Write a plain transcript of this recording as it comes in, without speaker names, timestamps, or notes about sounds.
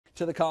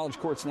To the college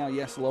courts now.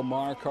 Yes,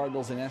 Lamar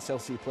Cardinals and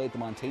SLC play at the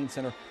Montagne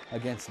Center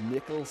against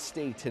Nicholls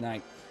State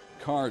tonight.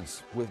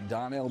 Cards with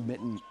Donnell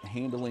Mitten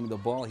handling the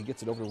ball. He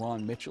gets it over to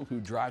Rhon Mitchell, who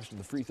drives to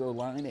the free throw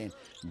line and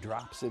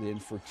drops it in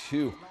for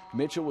two.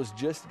 Mitchell was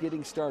just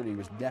getting started. He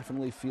was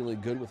definitely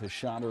feeling good with his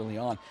shot early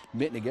on.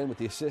 Mitten again with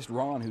the assist.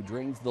 Rhon, who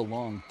drains the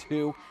long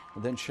two.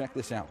 And then check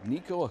this out.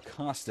 Nico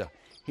Acosta.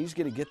 He's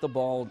going to get the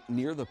ball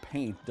near the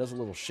paint, does a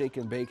little shake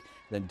and bake,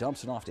 then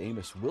dumps it off to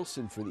Amos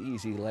Wilson for the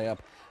easy layup.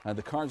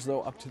 The Cards,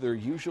 though, up to their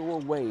usual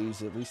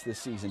ways, at least this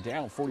season,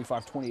 down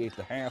 45-28 at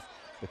the half.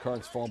 The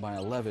Cards fall by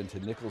 11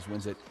 to Nicholls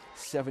wins it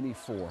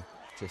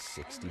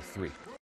 74-63.